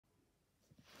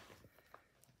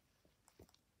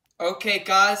Okay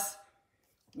guys,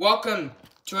 welcome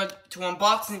to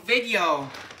unboxing video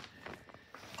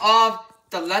of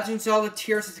The Legend of Zelda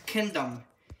Tears of the Kingdom.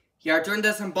 Yeah, doing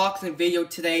this unboxing video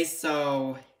today,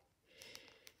 so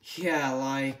yeah,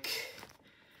 like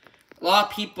a lot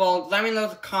of people, let me know in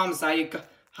the comments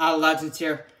how The Legend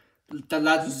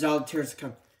of Zelda Tears of the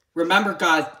Kingdom. Remember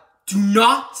guys, do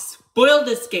not spoil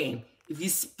this game. If you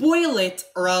spoil it,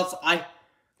 or else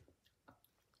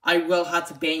I will have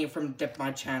to ban you from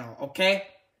my channel, okay?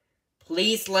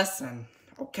 Please listen,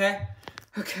 okay?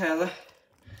 Okay, let's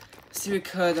see if we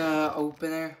could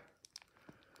open it.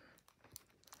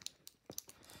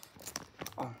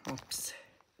 Oh, oops.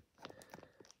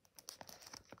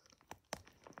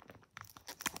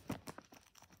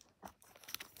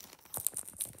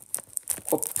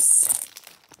 Oops.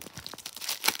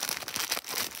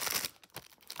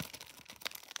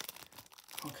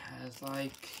 Okay, it's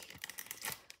like...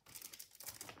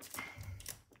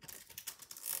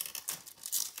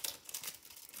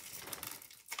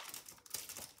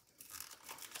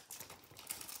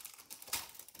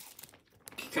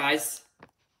 guys,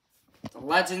 The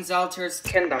Legend of Zelda Tears of the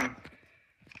Kingdom.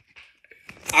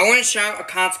 I want to shout a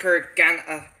concert again.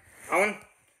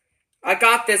 I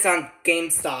got this on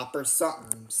GameStop or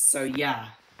something. So yeah,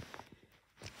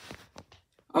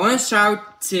 I want to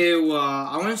shout to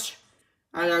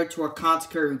a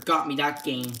concert who got me that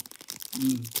game.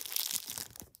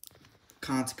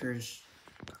 Concert.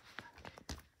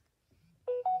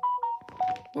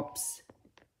 Whoops.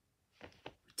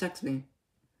 Text me.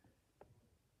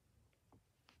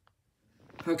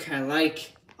 Okay,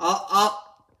 like,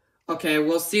 okay,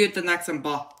 we'll see you at the next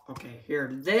unbox. Okay, here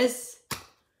it is,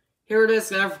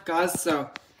 guys,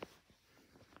 so,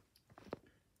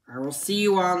 alright, we'll see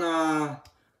you in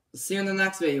the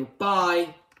next video,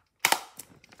 bye.